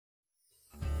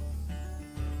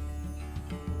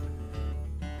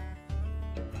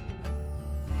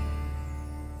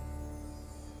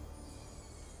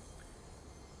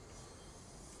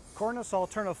Cornus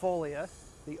alternifolia,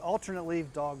 the alternate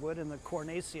leaf dogwood in the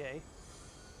Cornaceae,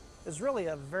 is really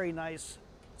a very nice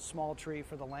small tree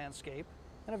for the landscape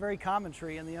and a very common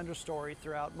tree in the understory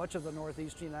throughout much of the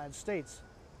northeastern United States.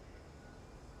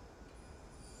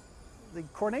 The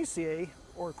Cornaceae,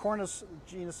 or Cornus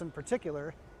genus in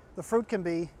particular, the fruit can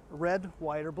be red,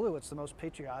 white, or blue. It's the most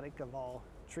patriotic of all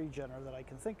tree genera that I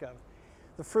can think of.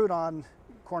 The fruit on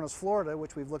Cornus florida,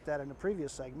 which we've looked at in a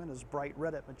previous segment, is bright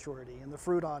red at maturity, and the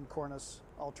fruit on Cornus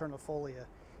alternifolia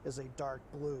is a dark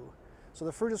blue. So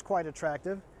the fruit is quite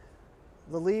attractive.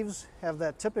 The leaves have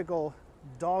that typical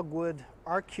dogwood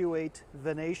arcuate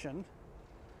venation,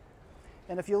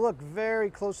 and if you look very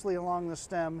closely along the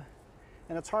stem,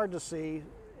 and it's hard to see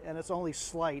and it's only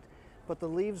slight, but the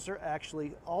leaves are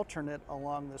actually alternate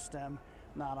along the stem,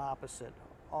 not opposite.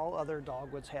 All other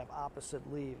dogwoods have opposite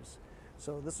leaves.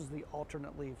 So this is the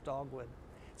alternate leaf dogwood.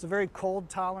 It's a very cold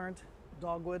tolerant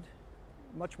dogwood,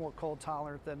 much more cold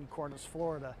tolerant than Cornus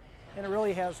florida, and it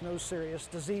really has no serious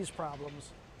disease problems.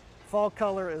 Fall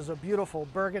color is a beautiful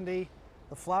burgundy.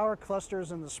 The flower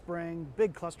clusters in the spring,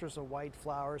 big clusters of white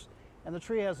flowers, and the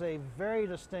tree has a very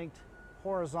distinct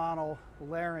horizontal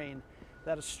layering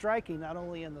that is striking not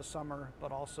only in the summer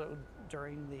but also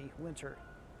during the winter.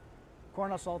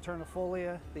 Cornus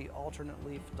alternifolia, the alternate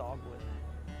leaf dogwood.